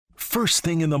First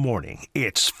thing in the morning,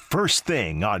 it's First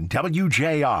Thing on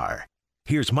WJR.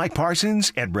 Here's Mike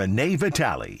Parsons and Renee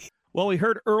Vitale. Well, we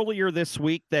heard earlier this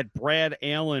week that Brad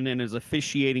Allen and his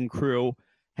officiating crew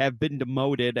have been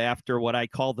demoted after what I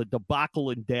call the debacle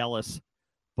in Dallas,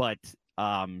 but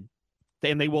and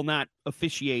they will not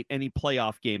officiate any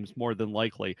playoff games more than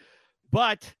likely.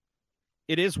 But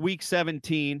it is week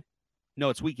 17. No,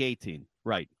 it's week 18,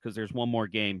 right, because there's one more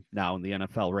game now in the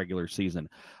NFL regular season.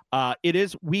 It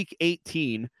is week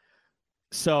 18,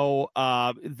 so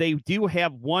they do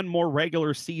have one more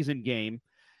regular season game.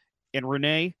 And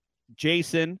Renee,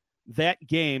 Jason, that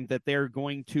game that they're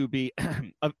going to be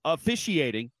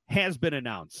officiating has been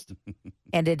announced.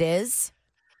 And it is?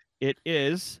 It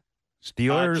is.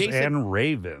 Steelers Jason, and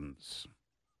Ravens.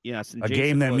 Yes. And a Jason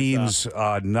game that was, means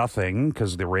nothing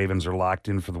because the Ravens are locked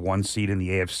in for the 1 seed in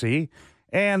the AFC.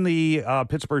 And the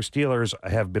Pittsburgh Steelers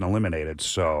have been eliminated.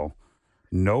 So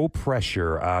no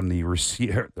pressure on the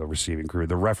receiving crew,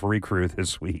 the referee crew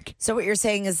this week. So what you're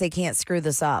saying is they can't screw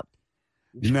this up.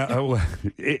 No,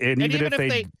 and even if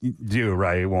they do,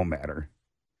 right, it won't matter.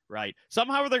 Right.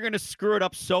 Somehow they're going to screw it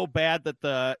up so bad that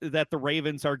the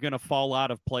Ravens are going to fall out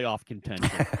of playoff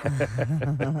contention.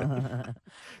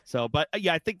 So, but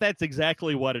yeah, I think that's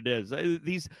exactly what it is.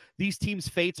 These teams'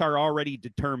 fates are already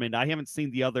determined. I haven't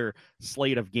seen the other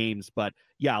slate of games, but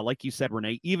yeah, like you said,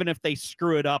 Renee, even if they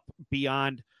screw it up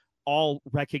beyond all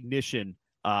recognition,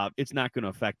 it's not going to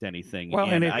affect anything. Well,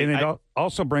 and it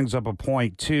also brings up a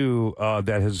point too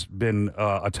that has been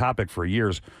a topic for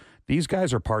years. These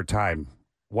guys are part-time.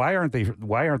 Why aren't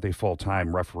they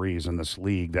full-time referees in this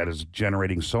league that is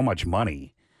generating so much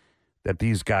money that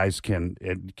these guys can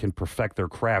perfect their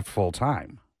craft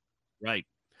full-time? Right.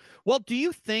 Well, do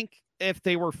you think if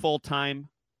they were full-time,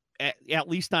 at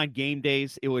least on game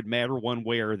days, it would matter one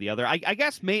way or the other? I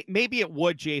guess maybe it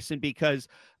would, Jason, because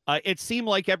it seemed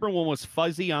like everyone was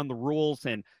fuzzy on the rules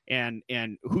and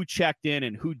who checked in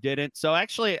and who didn't. So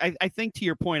actually, I think to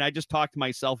your point, I just talked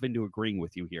myself into agreeing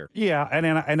with you here. Yeah,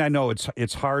 and I know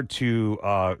it's hard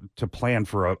to plan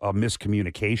for a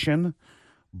miscommunication,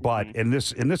 but and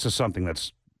this is something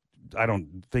that's I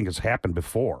don't think has happened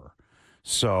before.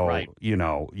 So right. You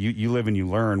live and you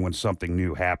learn when something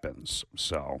new happens.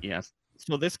 So yes.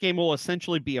 So this game will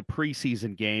essentially be a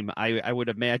preseason game. I would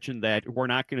imagine that we're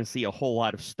not going to see a whole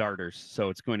lot of starters, so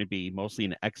it's going to be mostly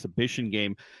an exhibition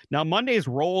game. Now, Monday's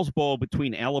Rose Bowl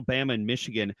between Alabama and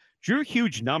Michigan drew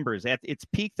huge numbers. At its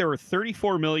peak, there were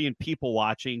 34 million people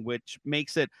watching, which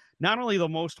makes it not only the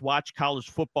most watched college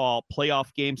football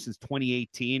playoff game since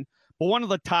 2018, but one of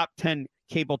the top 10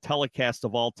 cable telecasts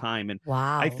of all time. And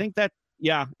wow. I think that,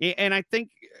 yeah, and I think,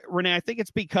 Renee, I think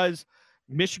it's because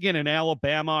Michigan and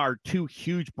Alabama are two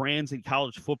huge brands in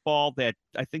college football that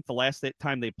I think the last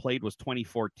time they played was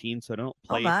 2014, so they don't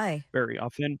play very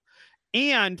often.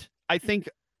 And I think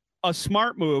a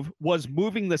smart move was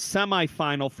moving the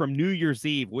semifinal from New Year's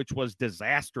Eve, which was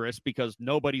disastrous because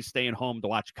nobody's staying home to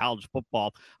watch college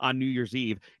football on New Year's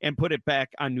Eve, and put it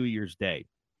back on New Year's Day.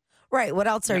 Right. What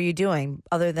else are you doing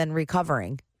other than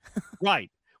recovering? Right.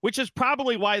 Which is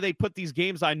probably why they put these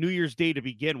games on New Year's Day to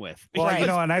begin with. Well,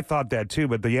 and I thought that too,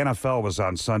 but the NFL was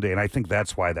on Sunday, and I think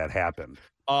that's why that happened.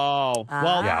 Oh,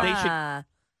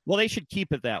 well, they should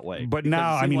keep it that way. But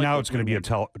now, now it's going to be a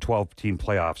 12-team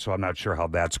playoff, so I'm not sure how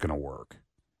that's going to work.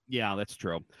 Yeah, that's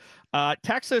true.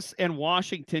 Texas and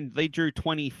Washington, they drew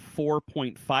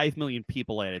 24.5 million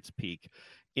people at its peak.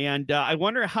 And I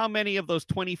wonder how many of those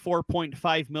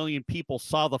 24.5 million people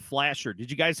saw the flasher.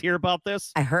 Did you guys hear about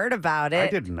this? I heard about it. I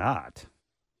did not.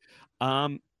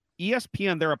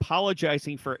 ESPN, they're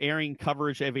apologizing for airing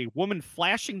coverage of a woman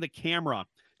flashing the camera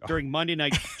during Monday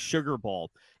Night Sugar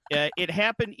Bowl. It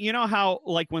happened, you know how,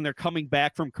 like, when they're coming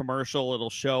back from commercial, it'll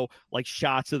show, like,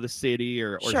 shots of the city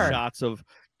or shots of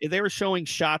 – they were showing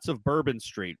shots of Bourbon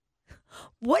Street.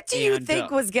 What do you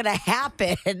think was going to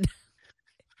happen?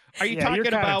 Are you talking you're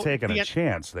about taking a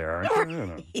chance there, aren't you?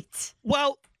 Right.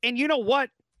 Well, and you know what?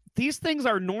 These things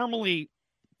are normally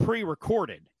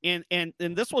pre-recorded, and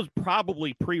this was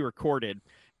probably pre-recorded.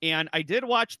 And I did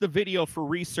watch the video for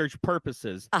research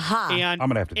purposes. And I'm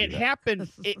gonna have to do it that. happened.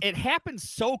 It happened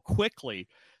so quickly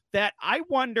that I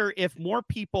wonder if more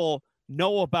people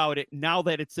know about it now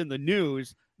that it's in the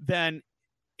news than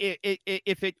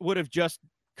if it would have just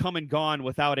come and gone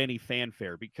without any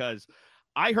fanfare, because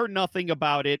I heard nothing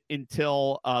about it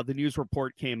until the news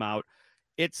report came out.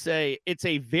 It's a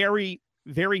very,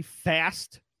 very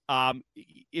fast.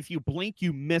 If you blink,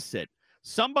 you miss it.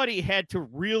 Somebody had to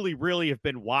really, really have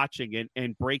been watching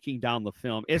and breaking down the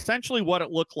film. Essentially, what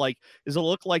it looked like is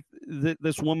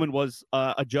this woman was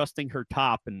adjusting her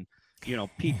top, and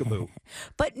peekaboo.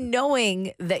 But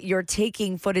knowing that you're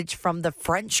taking footage from the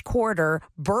French Quarter,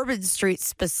 Bourbon Street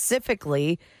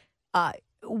specifically,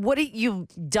 wouldn't you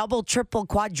double, triple,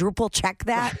 quadruple check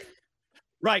that?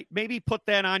 Right. Maybe put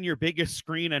that on your biggest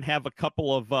screen and have a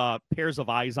couple of pairs of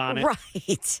eyes on it.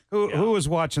 Right. Who was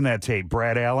watching that tape?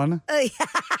 Brad Allen?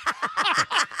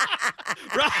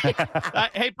 Right.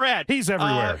 Hey, Brad. He's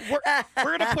everywhere.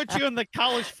 We're going to put you in the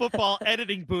college football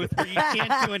editing booth where you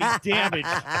can't do any damage.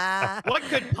 What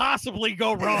could possibly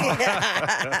go wrong?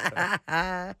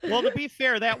 Well, to be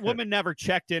fair, that woman never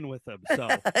checked in with him. So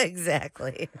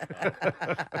Exactly.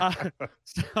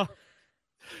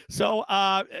 So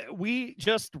we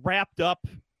just wrapped up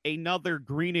another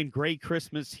green and gray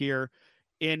Christmas here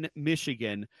in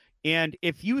Michigan. And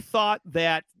if you thought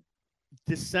that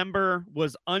December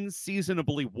was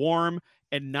unseasonably warm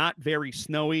and not very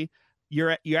snowy,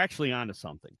 you're actually onto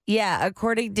something. Yeah,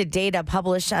 according to data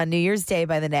published on New Year's Day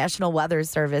by the National Weather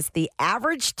Service, the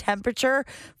average temperature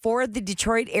for the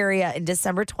Detroit area in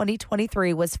December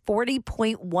 2023 was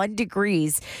 40.1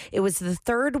 degrees. It was the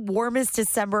third warmest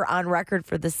December on record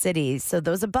for the city. So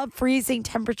those above freezing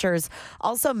temperatures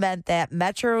also meant that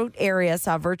metro area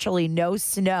saw virtually no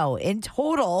snow. In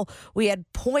total, we had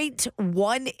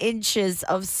 0.1 inches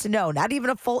of snow, not even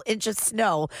a full inch of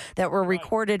snow that were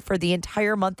recorded for the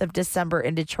entire month of December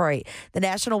in Detroit. The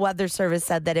National Weather Service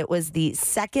said that it was the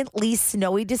second least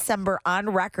snowy December on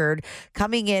record,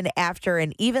 coming in after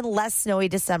an even less snowy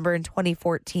December in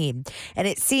 2014. And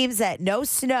it seems that no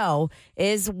snow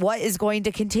is what is going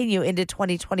to continue into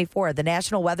 2024. The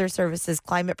National Weather Service's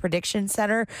Climate Prediction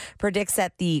Center predicts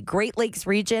that the Great Lakes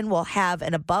region will have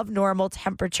an above normal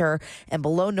temperature and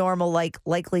below normal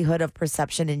likelihood of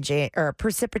precipitation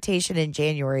in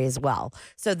January as well.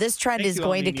 So this trend is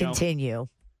going to continue.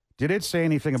 Did it say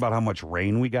anything about how much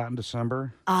rain we got in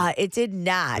December? It did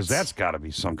not. Because that's got to be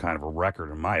some kind of a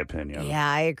record, in my opinion. Yeah,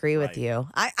 I agree with you.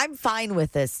 I'm fine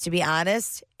with this, to be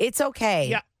honest. It's okay.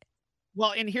 Yeah.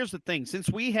 Well, and here's the thing. Since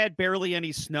we had barely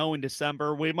any snow in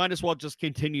December, we might as well just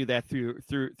continue that through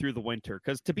the winter.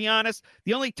 Because to be honest,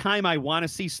 the only time I want to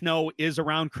see snow is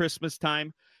around Christmas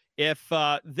time. If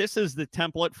this is the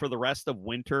template for the rest of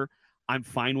winter, I'm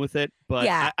fine with it. But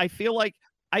yeah. I feel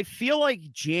like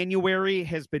January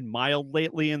has been mild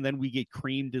lately, and then we get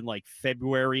creamed in like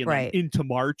February and then into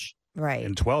March. Right.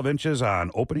 And 12 inches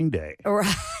on opening day.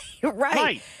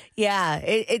 Right. Yeah.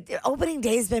 Opening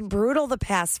day has been brutal the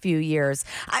past few years.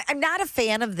 I'm not a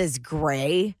fan of this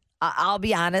gray. I'll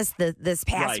be honest, this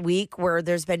past week where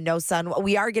there's been no sun,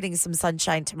 we are getting some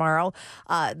sunshine tomorrow.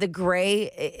 The gray,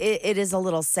 it is a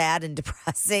little sad and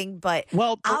depressing, but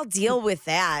I'll deal with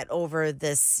that over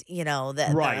this,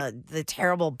 the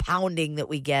terrible pounding that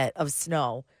we get of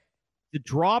snow. The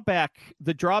drawback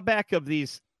of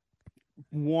these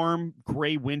warm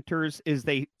gray winters is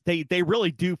they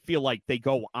really do feel like they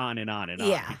go on and on and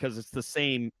on because it's the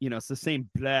same, it's the same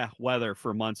bleh weather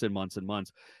for months and months and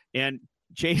months. And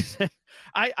Jason,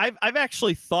 I've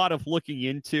actually thought of looking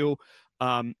into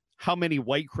how many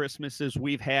white Christmases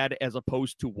we've had as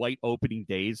opposed to white opening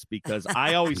days, because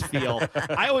I always feel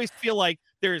like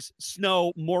there's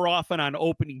snow more often on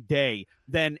opening day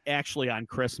than actually on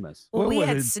Christmas. Well, we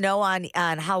had snow on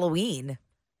Halloween.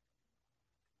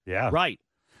 Yeah. Right.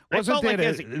 Wasn't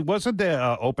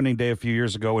the opening day a few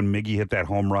years ago when Miggy hit that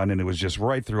home run and it was just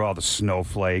right through all the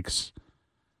snowflakes?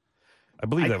 I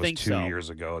believe that was 2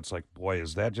 years ago. It's like, boy,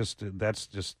 that's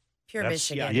just pure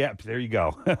Michigan. Yeah, there you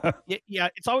go. Yeah,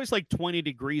 it's always like 20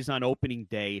 degrees on opening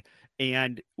day.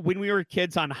 And when we were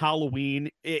kids on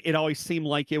Halloween, it always seemed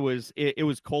like it was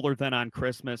colder than on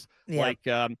Christmas. Yeah.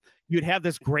 Like you'd have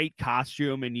this great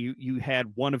costume and you had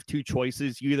one of two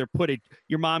choices. You either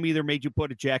your mom either made you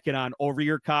put a jacket on over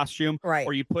your costume,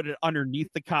 or you put it underneath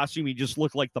the costume. You just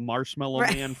look like the Marshmallow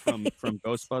Man from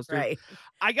Ghostbusters. Right.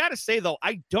 I got to say, though,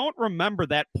 I don't remember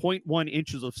that 0.1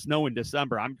 inches of snow in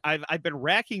December. I've been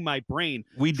racking my brain.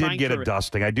 We did get a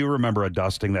dusting. I do remember a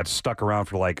dusting that stuck around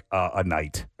for like a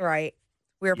night. Right.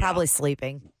 We were probably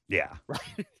sleeping. Yeah.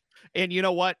 Right. And you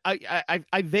know what?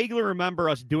 I vaguely remember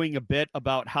us doing a bit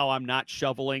about how I'm not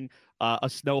shoveling a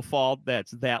snowfall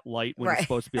that's that light when it's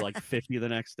supposed to be like 50 the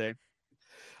next day.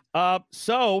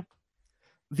 So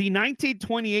the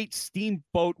 1928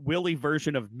 Steamboat Willie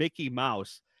version of Mickey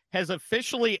Mouse has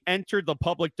officially entered the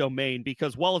public domain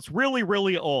because, well, it's really,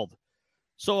 really old.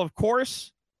 So, of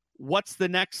course, what's the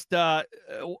next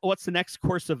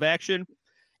course of action?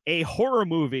 A horror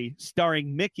movie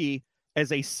starring Mickey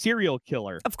as a serial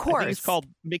killer. Of course. I think it's called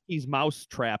Mickey's Mouse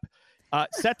Trap.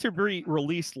 Set to be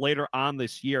released later on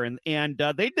this year. And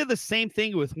they did the same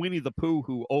thing with Winnie the Pooh,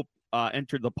 who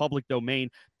entered the public domain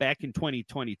back in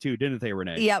 2022, didn't they,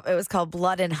 Renee? Yep, it was called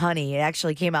Blood and Honey. It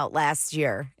actually came out last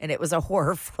year, and it was a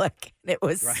horror flick. And it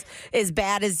was as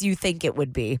bad as you think it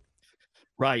would be.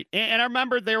 Right, and I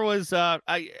remember there was,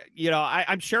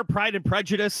 I'm sure Pride and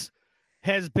Prejudice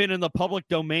has been in the public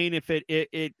domain if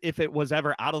it was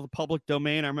ever out of the public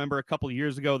domain. I remember a couple of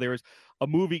years ago there was a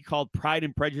movie called Pride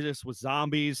and Prejudice with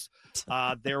zombies.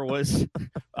 There was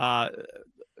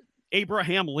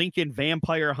Abraham Lincoln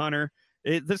Vampire Hunter.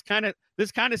 This kind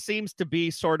of seems to be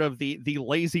sort of the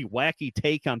lazy, wacky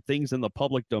take on things in the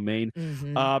public domain.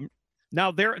 Mm-hmm.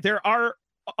 Now there are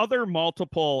other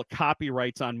multiple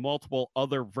copyrights on multiple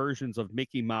other versions of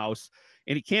Mickey Mouse,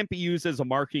 and it can't be used as a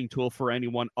marketing tool for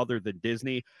anyone other than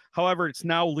Disney. However, it's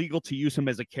now legal to use him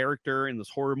as a character in this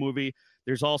horror movie.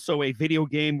 There's also a video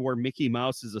game where Mickey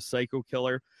Mouse is a psycho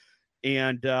killer.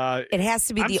 And it has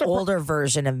to be the older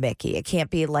version of Mickey. It can't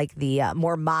be like the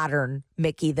more modern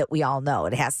Mickey that we all know.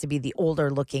 It has to be the older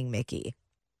looking Mickey.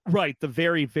 Right, the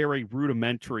very, very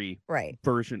rudimentary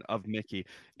version of Mickey.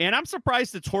 And I'm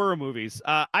surprised it's horror movies.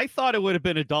 I thought it would have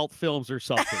been adult films or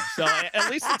something. So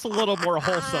at least it's a little more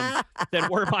wholesome than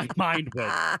where my mind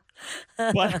went.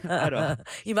 But I don't know.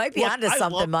 You might be onto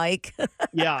something, Mike.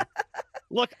 Yeah.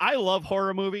 Look, I love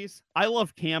horror movies. I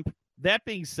love camp. That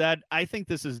being said, I think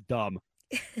this is dumb.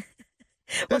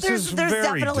 Well, there's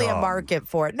definitely a market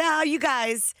for it. Now, you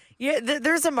guys,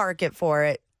 there's a market for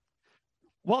it.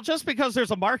 Well, just because there's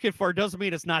a market for it doesn't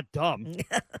mean it's not dumb.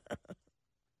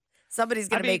 Somebody's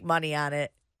going to make money on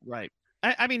it. Right.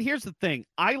 I mean, here's the thing.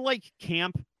 I like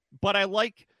camp, but I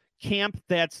like camp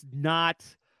that's not,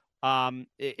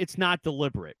 it's not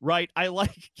deliberate, right? I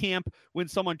like camp when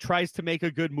someone tries to make a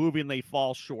good movie and they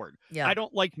fall short. Yeah. I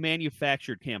don't like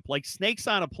manufactured camp. Like Snakes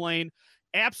on a Plane,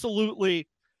 absolutely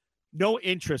no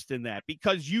interest in that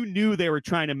because you knew they were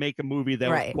trying to make a movie that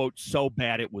was, quote, so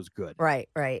bad it was good. Right.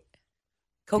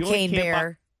 Cocaine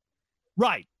Bear.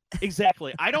 Right,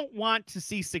 exactly. I don't want to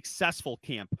see successful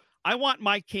camp. I want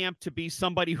my camp to be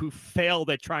somebody who failed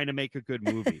at trying to make a good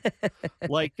movie.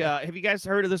 Like, have you guys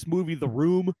heard of this movie, The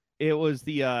Room? It was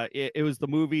the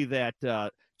movie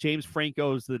that James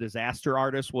Franco's The Disaster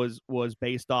Artist was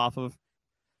based off of.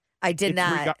 I did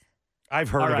not. I've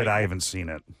heard of it. I haven't seen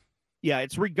it. Yeah,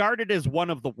 it's regarded as one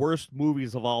of the worst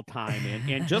movies of all time.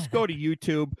 And just go to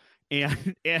YouTube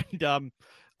and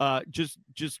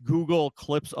just Google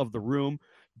clips of The Room.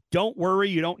 Don't worry,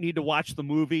 you don't need to watch the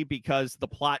movie because the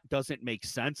plot doesn't make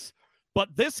sense. But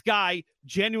this guy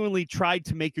genuinely tried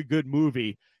to make a good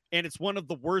movie, and it's one of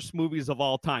the worst movies of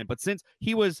all time. But since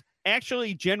he was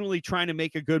actually genuinely trying to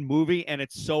make a good movie, and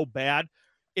it's so bad,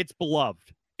 it's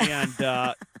beloved.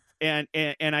 And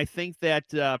and I think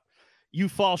that you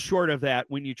fall short of that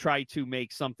when you try to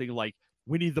make something like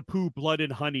Winnie the Pooh, Blood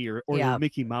and Honey, or the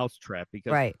Mickey Mouse Trap,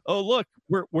 because oh look,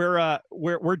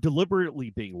 we're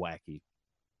deliberately being wacky.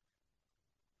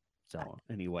 So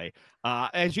anyway,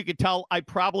 as you can tell, I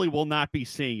probably will not be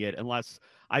seeing it unless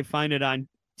I find it on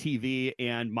TV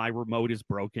and my remote is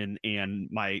broken and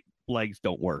my legs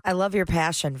don't work. I love your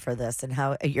passion for this and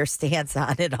how your stance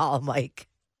on it all, Mike.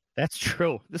 That's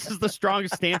true. This is the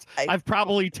strongest stance I've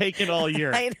probably taken all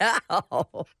year. I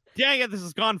know. Dang it, this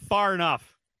has gone far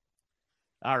enough.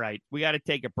 All right, we got to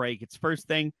take a break. It's first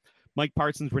thing. Mike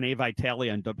Parsons, Renee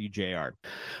Vitale on WJR.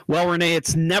 Well, Renee,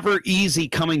 it's never easy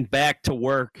coming back to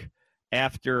work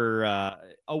after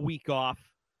a week off.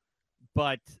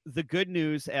 But the good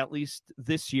news, at least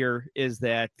this year, is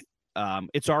that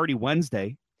it's already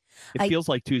Wednesday. It feels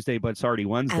like Tuesday, but it's already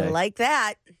Wednesday. I like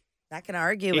that. Not going to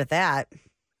argue with that.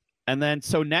 And then,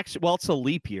 so it's a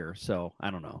leap year, so I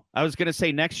don't know. I was going to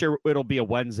say next year it'll be a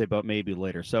Wednesday, but maybe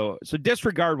later. So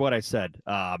disregard what I said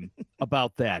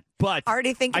about that. But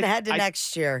already thinking ahead to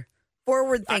next year.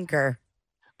 Forward thinker.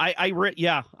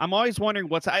 I'm always wondering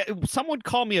someone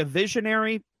call me a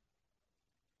visionary,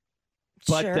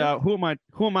 but sure.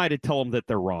 Who am I to tell them that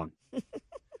they're wrong?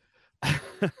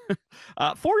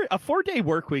 For a 4-day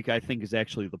work week, I think is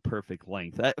actually the perfect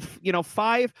length.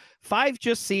 Five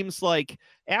just seems like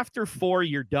after 4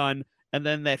 you're done, and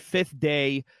then that 5th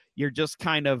day you're just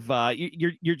kind of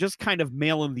you're just kind of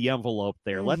mailing the envelope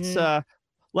there. Mm-hmm.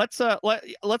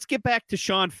 Let's get back to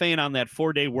Sean Fain on that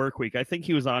 4-day work week. I think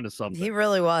he was onto something. He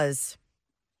really was.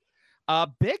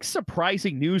 Big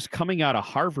surprising news coming out of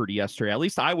Harvard yesterday. At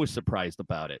least I was surprised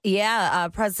about it. Yeah,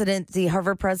 the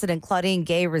Harvard President Claudine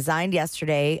Gay resigned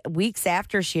yesterday, weeks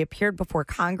after she appeared before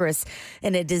Congress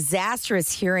in a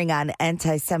disastrous hearing on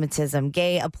anti-Semitism.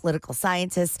 Gay, a political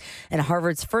scientist and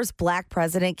Harvard's first black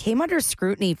president, came under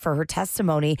scrutiny for her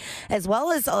testimony, as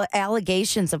well as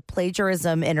allegations of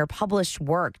plagiarism in her published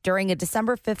work. During a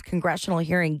December 5th congressional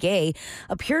hearing, Gay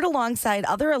appeared alongside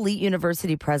other elite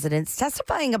university presidents,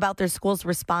 testifying about their school's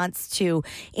response to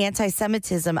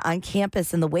anti-Semitism on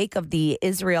campus in the wake of the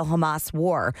Israel-Hamas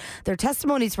war. Their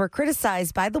testimonies were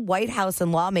criticized by the White House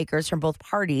and lawmakers from both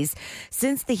parties.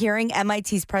 Since the hearing,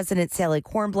 MIT's President Sally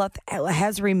Kornbluth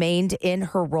has remained in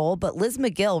her role, but Liz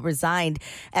McGill resigned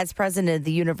as president of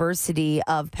the University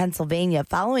of Pennsylvania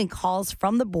following calls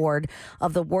from the board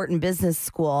of the Wharton Business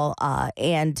School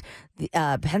and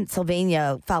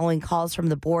Pennsylvania following calls from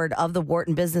the board of the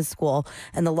Wharton Business School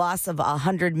and the loss of a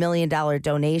 $100 million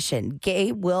donation.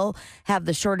 Gay will have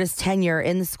the shortest tenure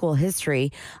in the school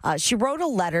history. She wrote a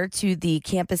letter to the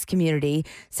campus community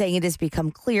saying it has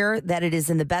become clear that it is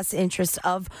in the best interest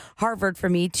of Harvard for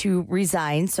me to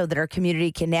resign so that our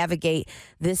community can navigate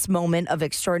this moment of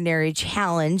extraordinary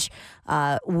challenge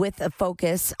with a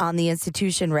focus on the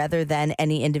institution rather than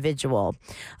any individual.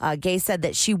 Gay said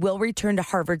that she will return to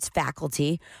Harvard's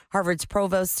faculty. Harvard's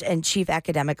provost and chief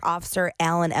academic officer,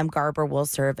 Alan M. Garber, will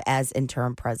serve as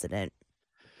interim president.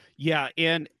 Yeah,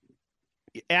 and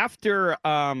after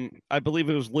I believe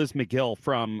it was Liz McGill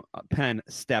from Penn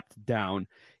stepped down,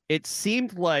 it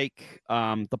seemed like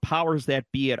the powers that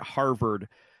be at Harvard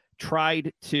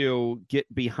tried to get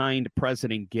behind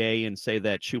President Gay and say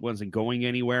that she wasn't going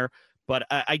anywhere. But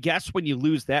I guess when you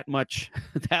lose that much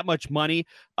money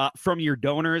from your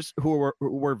donors who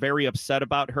were very upset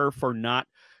about her for not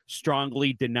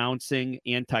strongly denouncing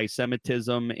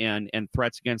anti-Semitism and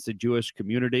threats against the Jewish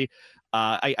community,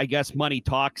 I guess money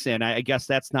talks, and I guess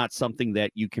that's not something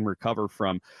that you can recover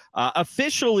from.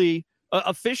 Officially,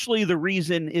 the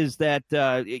reason is that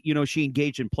she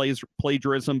engaged in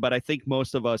plagiarism, but I think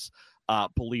most of us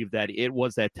believe that it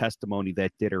was that testimony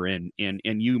that did her in.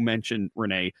 And you mentioned,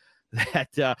 Renee,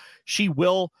 that she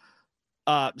will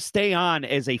stay on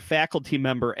as a faculty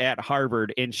member at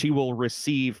Harvard, and she will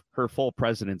receive her full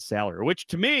president's salary, which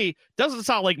to me doesn't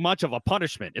sound like much of a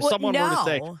punishment. If someone were to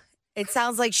say, it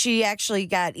sounds like she actually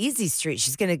got easy street.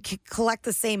 She's going to collect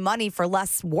the same money for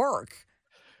less work.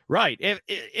 Right.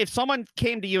 If someone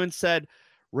came to you and said,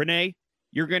 Renee,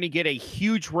 you're going to get a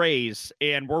huge raise,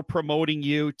 and we're promoting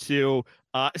you to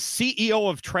CEO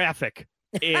of traffic.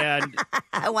 And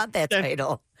I want that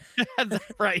title.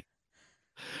 Right.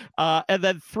 And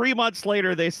then 3 months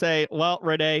later, they say, well,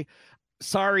 Renee,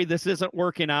 sorry, this isn't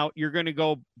working out. You're going to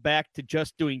go back to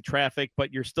just doing traffic,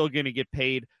 but you're still going to get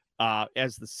paid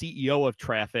as the CEO of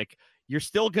traffic. You're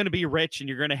still going to be rich, and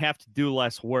you're going to have to do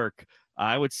less work.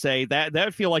 I would say that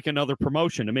would feel like another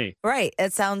promotion to me. Right.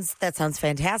 That sounds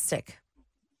fantastic.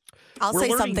 I'll say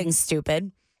something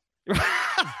stupid.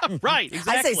 Right,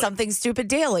 exactly. I say something stupid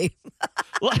daily.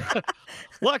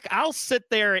 Look, I'll sit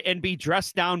there and be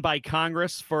dressed down by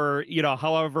Congress for,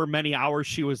 however many hours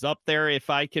she was up there. If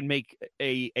I can make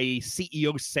a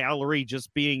CEO salary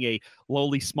just being a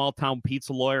lowly small town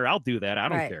pizza lawyer, I'll do that. I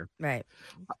don't care. Right.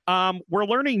 We're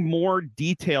learning more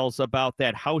details about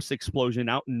that house explosion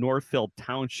out in Northfield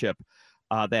Township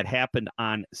that happened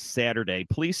on Saturday.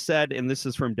 Police said, and this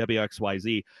is from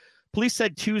WXYZ, police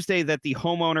said Tuesday that the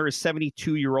homeowner is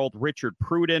 72-year-old Richard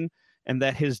Pruden, and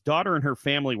that his daughter and her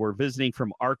family were visiting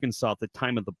from Arkansas at the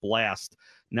time of the blast.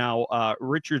 Now,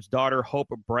 Richard's daughter, Hope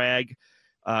Bragg,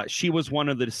 she was one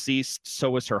of the deceased.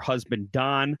 So was her husband,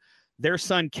 Don. Their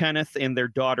son, Kenneth, and their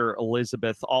daughter,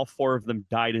 Elizabeth, all four of them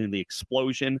died in the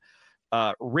explosion.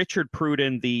 Richard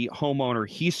Pruden, the homeowner,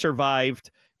 he survived,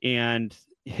 and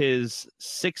his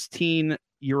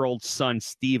 16-year-old son,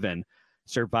 Stephen,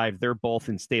 survived. They're both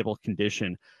in stable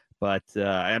condition. But,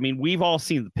 we've all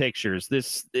seen the pictures.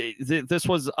 This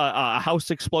was a house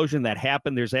explosion that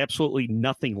happened. There's absolutely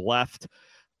nothing left.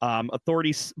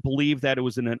 Authorities believe that it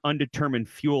was an undetermined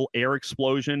fuel air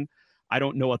explosion. I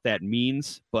don't know what that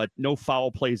means, but no foul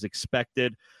play is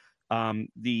expected.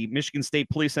 The Michigan State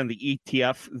Police and the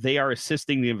ETF, they are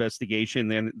assisting the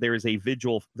investigation. And there is a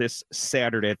vigil this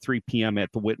Saturday at 3 p.m.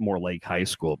 at the Whitmore Lake High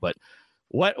School. But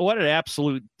what an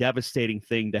absolute devastating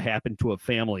thing to happen to a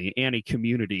family and a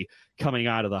community coming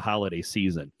out of the holiday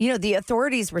season. The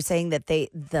authorities were saying that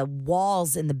the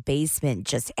walls in the basement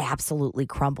just absolutely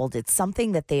crumbled. It's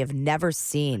something that they have never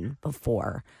seen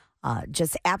before.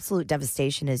 Just absolute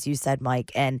devastation, as you said,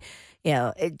 Mike. And,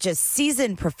 it just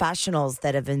seasoned professionals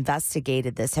that have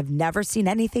investigated this have never seen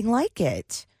anything like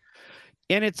it.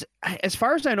 And it's, as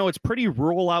far as I know, it's pretty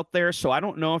rural out there. So I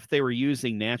don't know if they were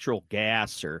using natural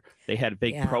gas or they had a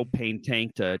big propane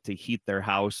tank to heat their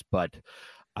house. But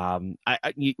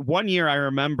one year I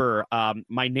remember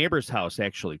my neighbor's house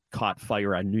actually caught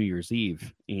fire on New Year's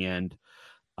Eve. And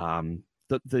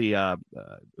the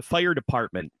fire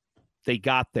department, they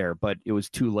got there, but it was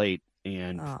too late.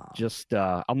 And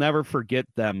I'll never forget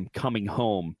them coming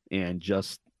home and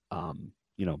just,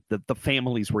 the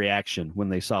family's reaction when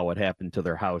they saw what happened to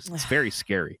their house. It's very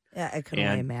scary. Yeah, I can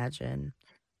only imagine.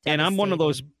 And I'm one of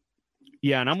those,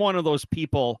 and I'm one of those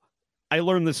people, I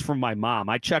learned this from my mom.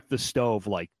 I check the stove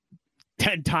like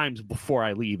 10 times before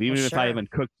I leave, even if I haven't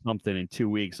cooked something in 2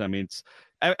 weeks. I mean, it's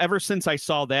ever since I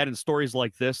saw that and stories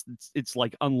like this, it's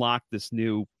like unlocked this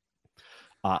new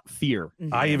fear.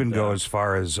 I even go as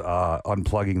far as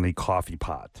unplugging the coffee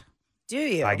pot. Do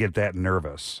you? I get that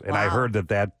nervous. And I heard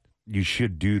that you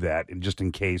should do that, and just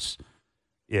in case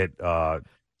it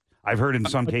I've heard in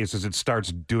some cases it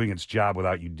starts doing its job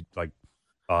without you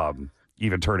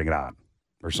even turning it on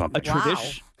or something.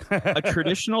 A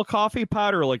traditional coffee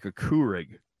pot or like a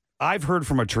Keurig? I've heard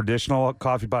from a traditional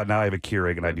coffee pot. Now I have a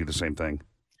Keurig and I do the same thing.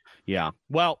 Yeah.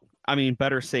 Well, I mean,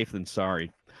 better safe than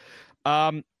sorry.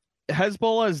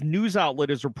 Hezbollah's news outlet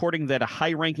is reporting that a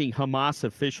high-ranking Hamas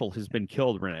official has been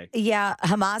killed, Renee. Yeah,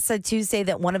 Hamas said Tuesday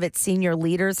that one of its senior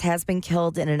leaders has been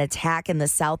killed in an attack in the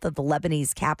south of the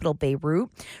Lebanese capital, Beirut,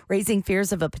 raising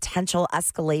fears of a potential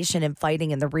escalation in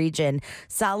fighting in the region.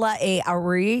 Salah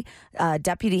Ari,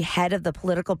 deputy head of the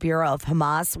political bureau of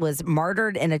Hamas, was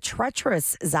martyred in a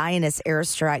treacherous Zionist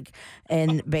airstrike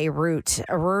in Beirut.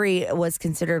 Ari was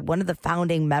considered one of the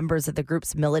founding members of the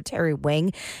group's military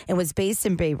wing and was based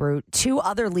in Beirut. Two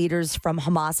other leaders from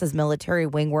Hamas's military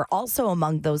wing were also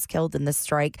among those killed in the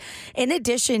strike. In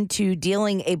addition to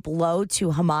dealing a blow to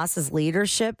Hamas's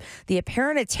leadership, the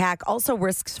apparent attack also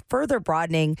risks further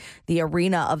broadening the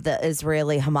arena of the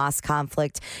Israeli-Hamas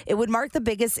conflict. It would mark the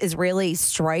biggest Israeli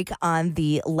strike on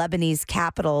the Lebanese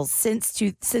capital since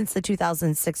the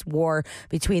 2006 war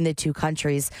between the two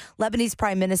countries. Lebanese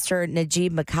Prime Minister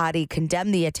Najib Mikati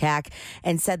condemned the attack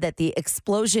and said that the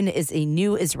explosion is a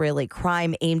new Israeli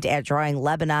crime aimed at drawing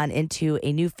Lebanon into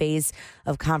a new phase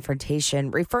of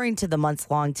confrontation, referring to the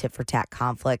months-long tit-for-tat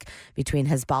conflict between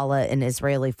Hezbollah and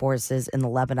Israeli forces in the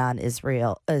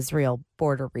Lebanon-Israel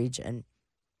border region.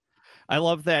 I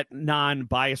love that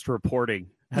non-biased reporting.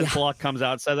 Hezbollah comes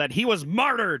out and says that he was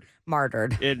martyred.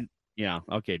 Yeah,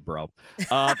 okay, bro.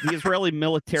 The Israeli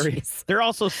military, they're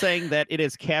also saying that it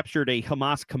has captured a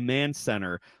Hamas command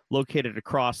center located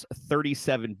across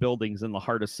 37 buildings in the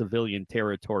heart of civilian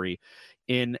territory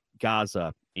in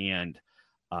Gaza. And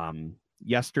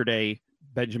yesterday,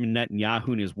 Benjamin Netanyahu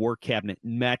and his war cabinet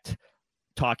met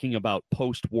talking about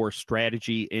post-war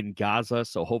strategy in Gaza.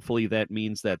 So hopefully that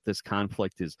means that this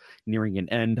conflict is nearing an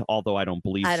end, although I don't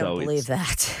believe so. I don't believe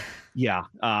that. Yeah.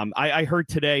 I heard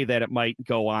today that it might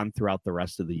go on throughout the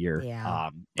rest of the year. Yeah.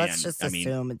 Let's just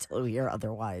assume until we hear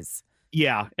otherwise.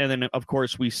 Yeah. And then, of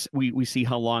course, we see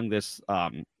how long this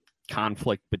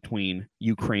conflict between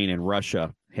Ukraine and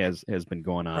Russia has been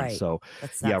going on. Right. So,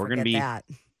 we're going to be that.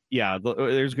 Yeah,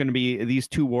 there's going to be, these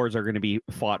two wars are going to be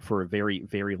fought for a very,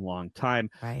 very long time.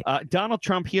 Right. Donald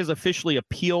Trump, he has officially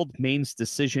appealed Maine's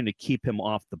decision to keep him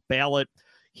off the ballot.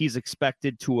 He's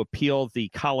expected to appeal the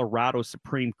Colorado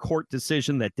Supreme Court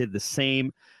decision that did the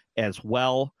same as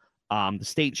well. The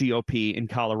state GOP in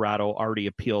Colorado already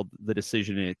appealed the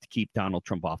decision to keep Donald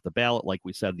Trump off the ballot. Like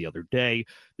we said the other day,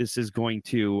 this is going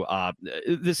to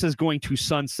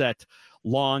sunset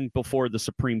long before the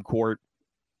Supreme Court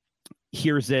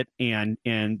hears it, and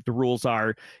the rules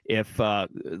are, if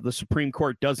the Supreme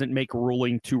Court doesn't make a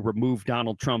ruling to remove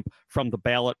Donald Trump from the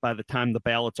ballot by the time the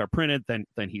ballots are printed, then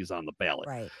he's on the ballot.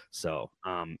 Right. So,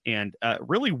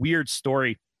 really weird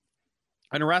story.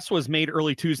 An arrest was made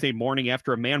early Tuesday morning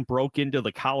after a man broke into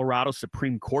the Colorado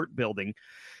Supreme Court building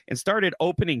and started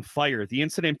opening fire. The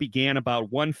incident began about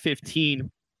 1:15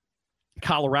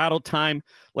 Colorado time,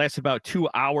 lasted about 2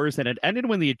 hours, and it ended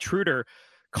when the intruder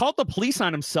called the police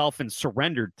on himself and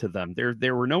surrendered to them.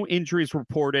 There were no injuries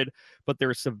reported, but there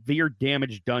was severe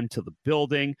damage done to the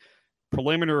building.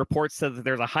 Preliminary reports said that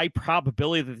there's a high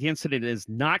probability that the incident is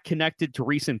not connected to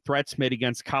recent threats made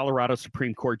against Colorado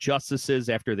Supreme Court justices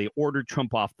after they ordered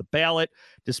Trump off the ballot,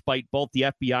 despite both the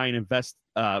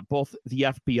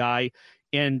FBI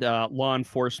and law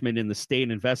enforcement in the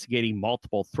state investigating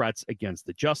multiple threats against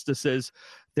the justices.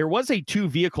 There was a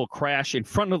 2-vehicle crash in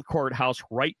front of the courthouse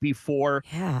right before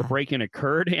the break-in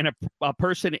occurred, and a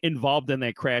person involved in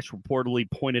that crash reportedly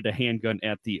pointed a handgun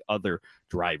at the other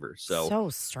driver. So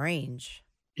strange.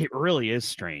 It really is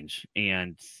strange.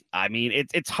 And I mean,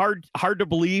 it's hard to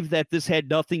believe that this had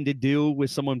nothing to do with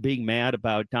someone being mad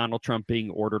about Donald Trump being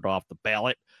ordered off the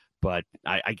ballot. But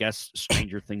I guess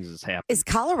stranger things has happened. Is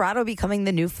Colorado becoming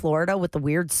the new Florida with the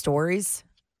weird stories?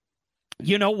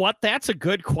 You know what? That's a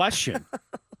good question.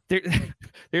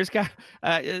 There's got.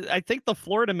 I think the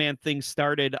Florida Man thing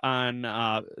started on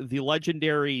the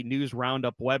legendary News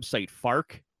Roundup website,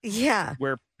 FARC. Yeah.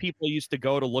 Where people used to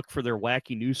go to look for their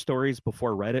wacky news stories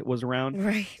before Reddit was around.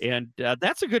 Right. And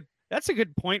that's a good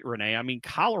point, Renee. I mean,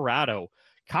 Colorado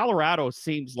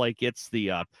seems like it's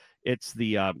the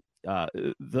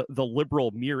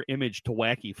liberal mirror image to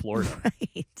wacky Florida.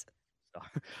 Right.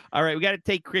 All right, we got to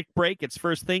take a quick break. It's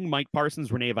First Thing. Mike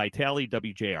Parsons, Renee Vitale,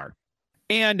 WJR.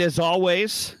 And as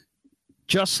always,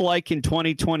 just like in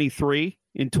 2023,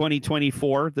 in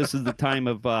 2024, this is the time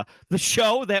of the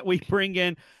show that we bring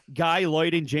in Guy,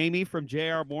 Lloyd, and Jamie from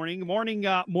JR Morning.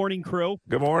 Morning crew.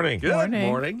 Good morning. Good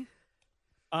morning.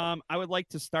 I would like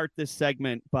to start this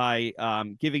segment by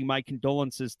giving my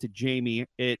condolences to Jamie.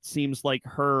 It seems like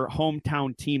her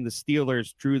hometown team, the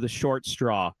Steelers, drew the short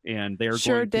straw, and they're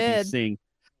going to be seeing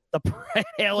the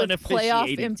Allen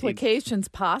playoff implications,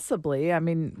 possibly. I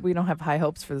mean, we don't have high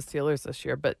hopes for the Steelers this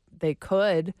year, but they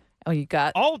could. Oh, you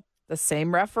got the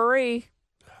same referee.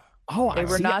 Oh, they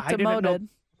were not demoted.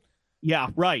 Yeah,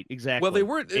 right, exactly. Well, they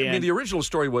weren't. I mean, the original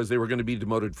story was they were going to be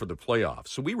demoted for the playoffs,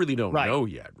 so we really don't know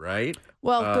yet, right?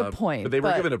 Well, good point. But they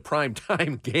were given a prime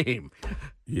time game.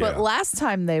 Yeah. But last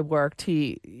time they worked,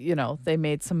 they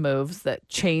made some moves that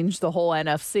changed the whole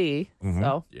NFC. Mm-hmm.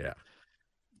 So yeah.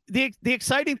 The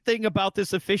exciting thing about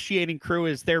this officiating crew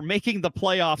is they're making the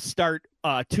playoffs start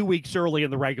 2 weeks early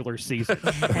in the regular season.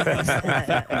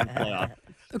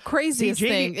 The craziest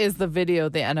thing is the video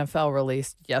the NFL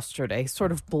released yesterday,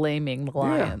 sort of blaming the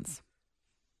Lions.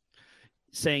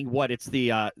 Saying what it's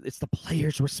the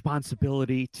players'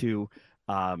 responsibility to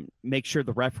make sure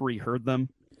the referee heard them.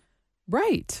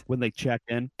 Right. When they check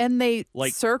in. And they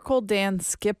circled Dan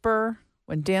Skipper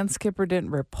when Dan Skipper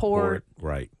didn't report.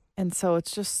 Right. And so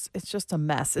it's just a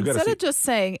mess. Instead of just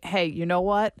saying, hey, you know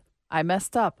what? I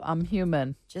messed up. I'm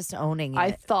human. Just owning it.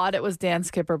 I thought it was Dan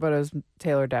Skipper, but it was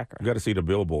Taylor Decker. You got to see the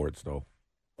billboards, though.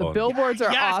 The billboards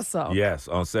are awesome. Yes,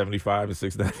 on 75 and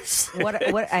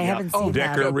 696. What? I haven't seen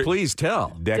Decker, that. Please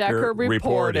tell. Decker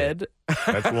reported.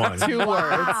 That's one. 2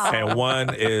 words. And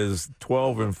one is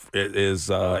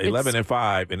 11 and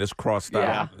 5, and it's crossed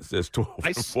out. It says 12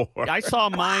 and 4. I saw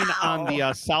mine on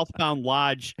the southbound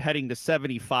lodge heading to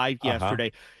 75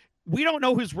 yesterday. We don't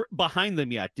know who's behind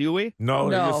them yet, do we?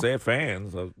 No, they just said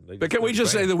fans. But can we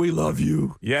just say that we love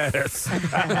you? Yes.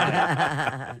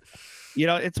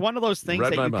 It's one of those things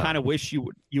that you kind of wish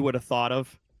you would have thought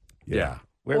of. Yeah.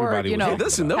 Or, had the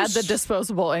those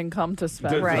disposable income to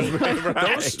spend. Right.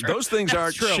 Those things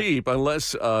aren't cheap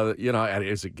unless,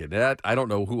 is it Gannett? I don't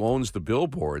know who owns the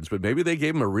billboards, but maybe they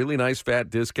gave them a really nice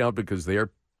fat discount because they're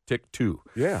tick 2.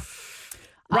 Yeah.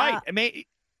 Right.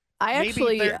 I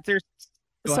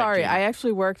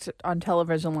actually worked on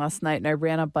television last night, and I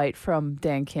ran a bite from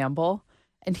Dan Campbell,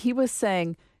 and he was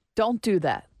saying, don't do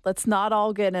that. Let's not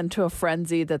all get into a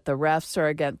frenzy that the refs are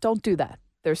against. Don't do that.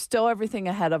 There's still everything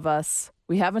ahead of us.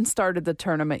 We haven't started the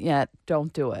tournament yet.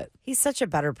 Don't do it. He's such a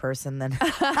better person than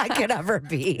I could ever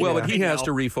be. Well, but he has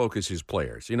to refocus his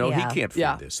players. He can't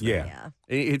feed this thing. Yeah.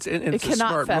 It's it a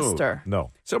cannot smart fester. Move.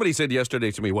 No. Somebody said yesterday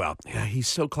to me, well, he's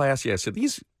so classy. I said,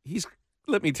 he's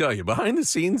let me tell you, behind the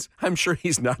scenes, I'm sure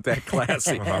he's not that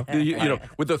classy.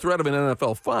 With the threat of an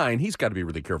NFL fine, he's got to be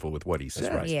really careful with what he says.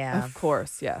 Right. Yeah. Of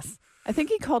course, yes. I think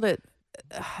he called it,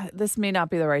 this may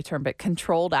not be the right term, but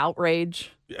controlled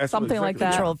outrage. Something like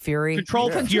that. Controlled fury.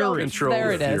 Controlled fury.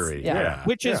 There it is. Fury. Yeah.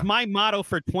 Which is my motto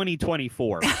for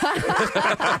 2024.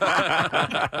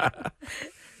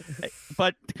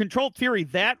 But controlled fury,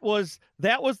 that was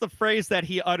the phrase that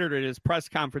he uttered at his press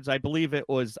conference. I believe it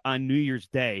was on New Year's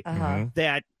Day.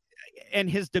 That, and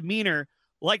his demeanor,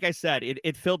 like I said,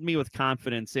 it filled me with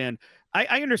confidence. And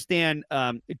I understand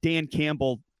Dan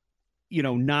Campbell,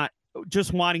 not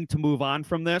just wanting to move on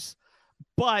from this,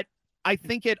 but I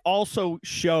think it also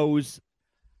shows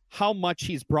how much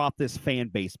he's brought this fan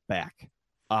base back.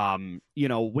 When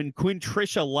Quinn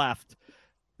Trisha left,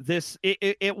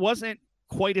 it wasn't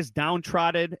quite as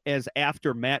downtrodden as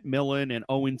after Matt Millen and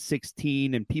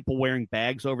 0-16 and people wearing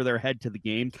bags over their head to the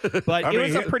games. But it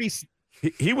was a pretty.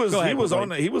 He was on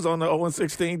the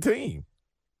 0-16 team.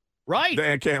 Right.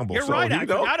 Dan Campbell. You're right. I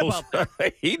forgot about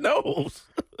that. He knows.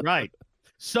 Right.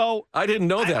 So I didn't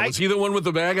know that. Was he the one with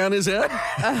the bag on his head?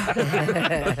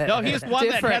 No, he's one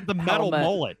that had the metal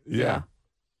mullet. Yeah.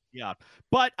 Yeah.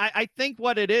 But I think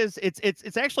what it is,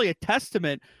 it's actually a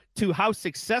testament to how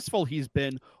successful he's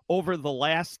been over the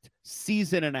last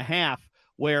season and a half,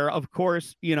 where, of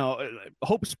course,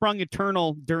 hope sprung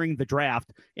eternal during the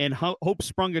draft and hope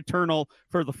sprung eternal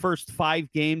for the first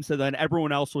 5 games, and then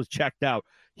everyone else was checked out.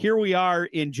 Here we are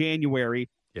in January,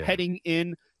 heading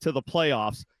into the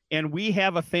playoffs, and we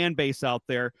have a fan base out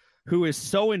there who is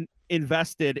so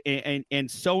invested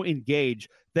and so engaged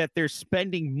that they're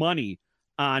spending money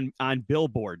on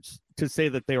billboards to say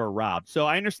that they were robbed. So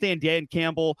I understand Dan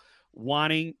Campbell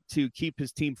wanting to keep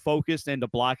his team focused and to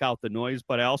block out the noise,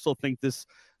 but I also think this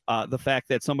the fact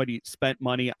that somebody spent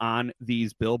money on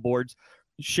these billboards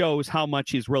shows how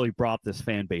much he's really brought this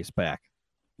fan base back.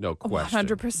 No question.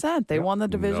 100%. They won the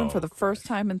division for the first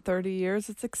time in 30 years.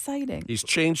 It's exciting. He's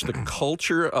changed the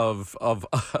culture of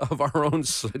our own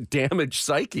damaged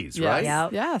psyches, right?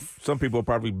 Yes. Some people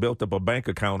probably built up a bank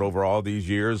account over all these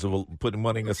years of putting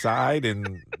money aside,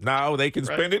 and now they can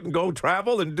spend it and go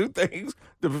travel and do things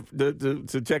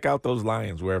to check out those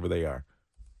Lions wherever they are.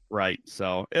 Right.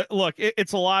 So,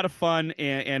 it's a lot of fun,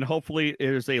 and hopefully it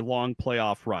is a long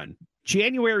playoff run.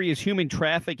 January is Human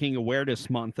Trafficking Awareness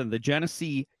Month, and the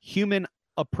Genesee Human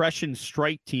Oppression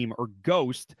Strike Team, or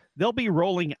GHOST, they'll be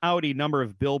rolling out a number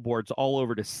of billboards all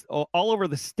over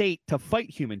the state to fight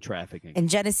human trafficking. And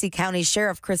Genesee County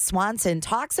Sheriff Chris Swanson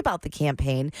talks about the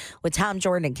campaign with Tom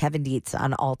Jordan and Kevin Dietz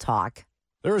on All Talk.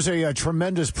 There is a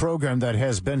tremendous program that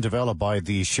has been developed by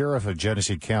the Sheriff of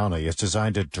Genesee County. It's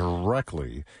designed to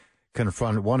directly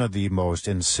confront one of the most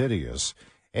insidious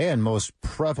and most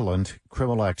prevalent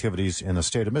criminal activities in the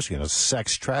state of Michigan. It's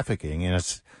sex trafficking, and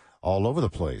it's all over the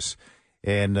place.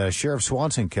 And Sheriff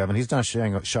Swanson, Kevin, he's not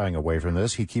shying away from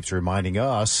this. He keeps reminding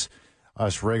us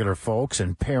regular folks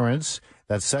and parents,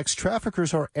 that sex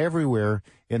traffickers are everywhere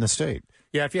in the state.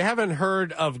 Yeah, if you haven't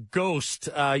heard of GHOST,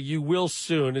 you will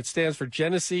soon. It stands for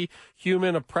Genesee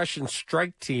Human Oppression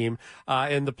Strike Team,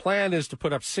 and the plan is to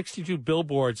put up 62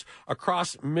 billboards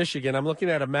across Michigan. I'm looking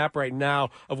at a map right now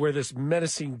of where this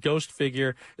menacing ghost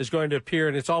figure is going to appear,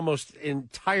 and it's almost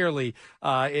entirely,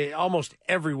 almost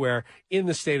everywhere in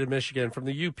the state of Michigan, from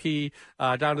the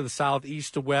UP down to the south,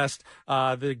 east to west.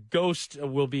 The ghost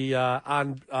will be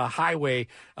on a highway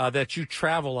that you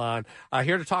travel on.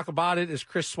 Here to talk about it is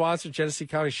Chris Swanson, Genesee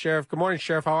County Sheriff. Good morning,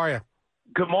 Sheriff. How are you?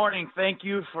 Good morning. Thank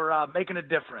you for making a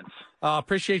difference.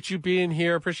 Appreciate you being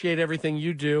here. Appreciate everything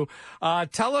you do.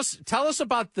 Tell us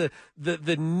about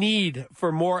the need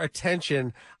for more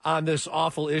attention on this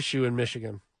awful issue in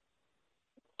Michigan.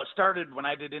 It started when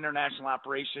I did international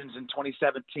operations in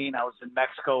 2017. I was in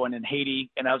Mexico and in Haiti,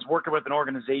 and I was working with an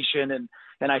organization,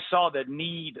 and I saw the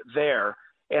need there.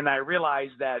 And I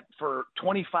realized that for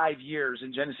 25 years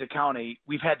in Genesee County,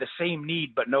 we've had the same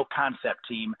need but no concept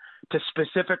team to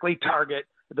specifically target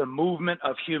the movement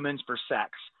of humans for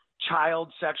sex,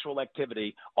 child sexual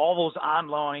activity, all those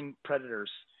online predators.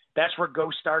 That's where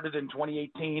GHOST started in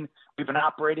 2018. We've been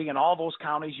operating in all those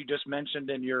counties you just mentioned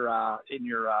in your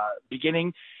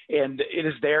beginning, and it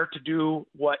is there to do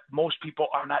what most people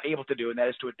are not able to do, and that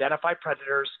is to identify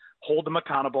predators, hold them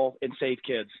accountable, and save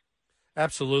kids.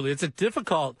 Absolutely. It's a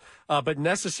difficult but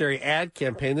necessary ad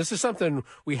campaign. This is something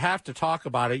we have to talk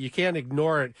about. You can't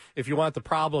ignore it if you want the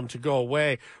problem to go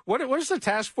away. What has the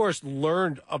task force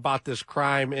learned about this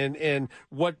crime, and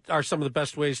what are some of the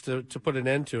best ways to put an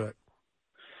end to it?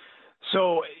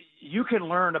 So you can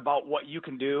learn about what you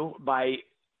can do by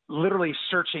literally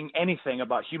searching anything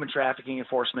about human trafficking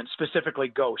enforcement, specifically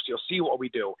GHOST. You'll see what we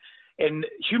do. And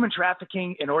human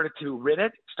trafficking, in order to rid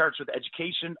it, starts with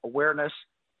education, awareness.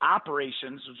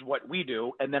 Operations is what we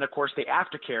do, and then, of course, the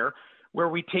aftercare, where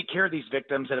we take care of these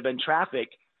victims that have been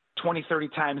trafficked 20, 30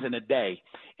 times in a day.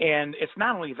 And it's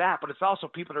not only that, but it's also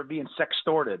people that are being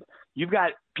sextorted. You've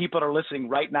got people that are listening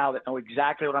right now that know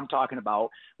exactly what I'm talking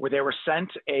about, where they were sent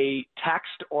a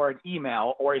text or an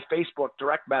email or a Facebook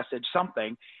direct message,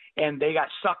 something, and they got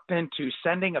sucked into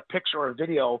sending a picture or a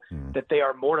video that they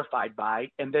are mortified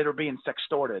by, and they're being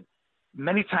sextorted.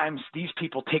 Many times these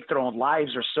people take their own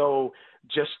lives, or so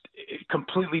just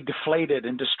completely deflated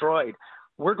and destroyed.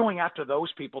 We're going after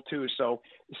those people too. So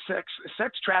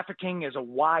sex trafficking is a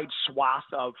wide swath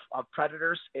of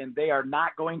predators, and they are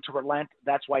not going to relent.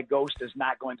 That's why GHOST is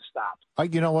not going to stop.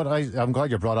 You know what? I'm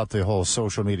glad you brought up the whole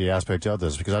social media aspect of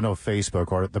this, because I know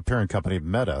Facebook, or the parent company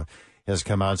Meta, has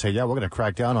come out and say, yeah, we're going to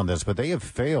crack down on this, but they have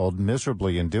failed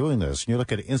miserably in doing this. You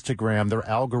look at Instagram, their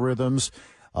algorithms,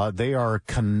 they are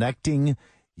connecting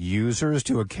users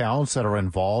to accounts that are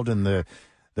involved in the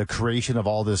creation of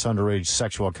all this underage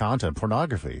sexual content,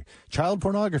 pornography, child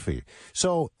pornography.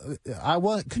 So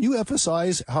can you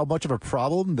emphasize how much of a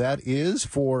problem that is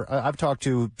for, I've talked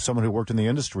to someone who worked in the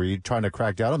industry trying to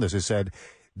crack down on this, who said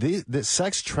The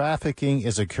sex trafficking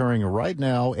is occurring right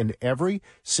now in every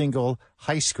single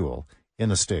high school in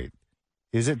the state.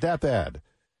 Is it that bad?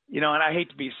 And I hate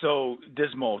to be so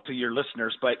dismal to your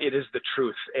listeners, but it is the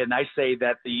truth. And I say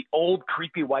that the old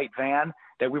creepy white van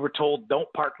that we were told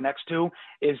don't park next to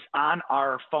is on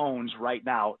our phones right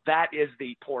now. That is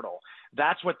the portal.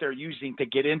 That's what they're using to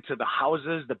get into the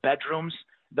houses, the bedrooms,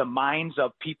 the minds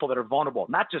of people that are vulnerable,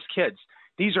 not just kids.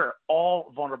 These are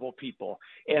all vulnerable people,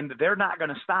 and they're not going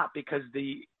to stop because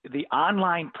the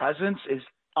online presence is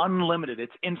unlimited.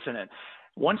 It's infinite.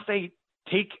 Once they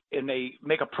take and they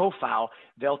make a profile,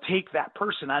 they'll take that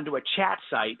person onto a chat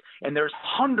site, and there's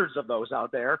hundreds of those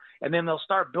out there, and then they'll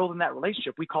start building that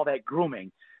relationship. We call that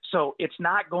grooming. So it's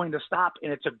not going to stop,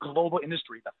 and it's a global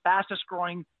industry, the fastest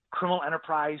growing criminal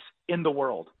enterprise in the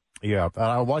world. Yeah,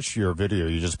 I watched your video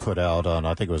you just put out on,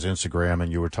 I think it was Instagram,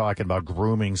 and you were talking about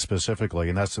grooming specifically,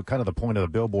 and that's kind of the point of the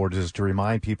billboard, is to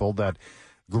remind people that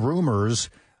groomers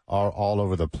are all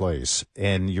over the place,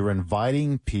 and you're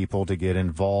inviting people to get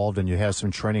involved, and you have some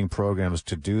training programs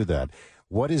to do that.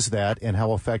 What is that, and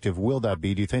how effective will that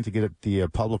be, do you think, to get the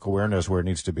public awareness where it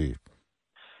needs to be?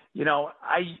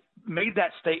 I made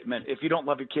that statement, if you don't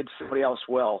love your kids, somebody else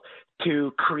will,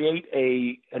 to create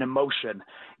an emotion,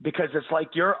 because it's like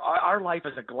our life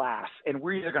is a glass, and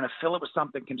we're either going to fill it with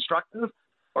something constructive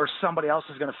or somebody else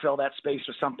is going to fill that space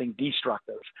with something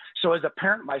destructive. So as a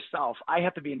parent myself, I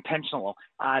have to be intentional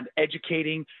on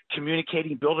educating,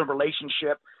 communicating, building a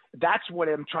relationship. That's what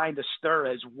I'm trying to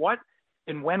stir, is what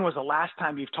and when was the last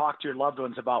time you've talked to your loved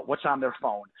ones about what's on their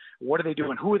phone? What are they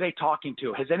doing? Who are they talking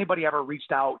to? Has anybody ever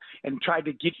reached out and tried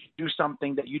to get you to do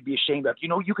something that you'd be ashamed of? You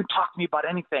can talk to me about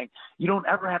anything. You don't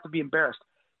ever have to be embarrassed.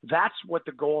 That's what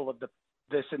the goal of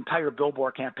this entire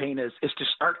billboard campaign is to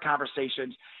start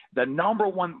conversations. The number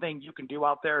one thing you can do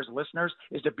out there as listeners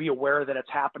is to be aware that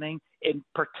it's happening and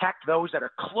protect those that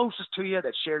are closest to you,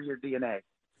 that share your DNA.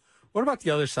 What about the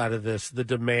other side of this, the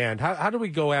demand? How do we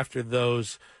go after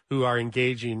those who are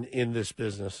engaging in this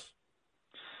business?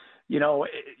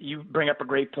 You bring up a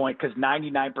great point, because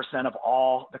 99% of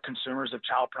all the consumers of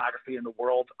child pornography in the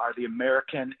world are the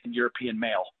American and European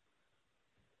male.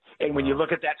 And when you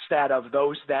look at that stat of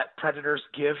those that predators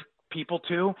give people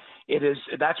to,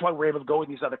 that's why we're able to go in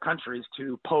these other countries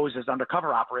to pose as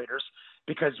undercover operators,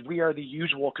 because we are the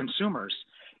usual consumers.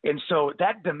 And so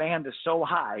that demand is so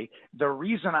high. The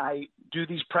reason I do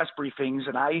these press briefings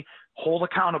and I hold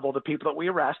accountable the people that we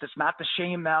arrest, it's not to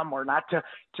shame them or not to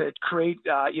create,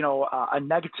 a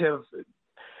negative,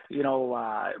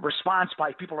 response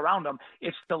by people around them.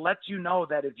 It's to let you know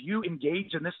that if you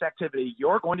engage in this activity,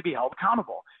 you're going to be held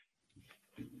accountable.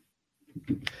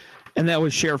 And that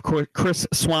was Sheriff Chris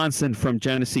Swanson from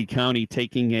Genesee County,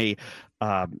 taking a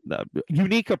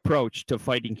unique approach to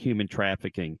fighting human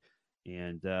trafficking.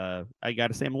 And I got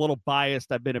to say, I'm a little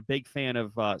biased. I've been a big fan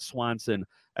of Swanson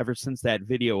ever since that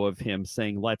video of him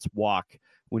saying, "Let's walk,"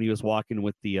 when he was walking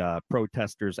with the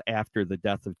protesters after the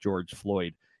death of George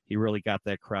Floyd. He really got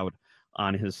that crowd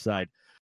on his side.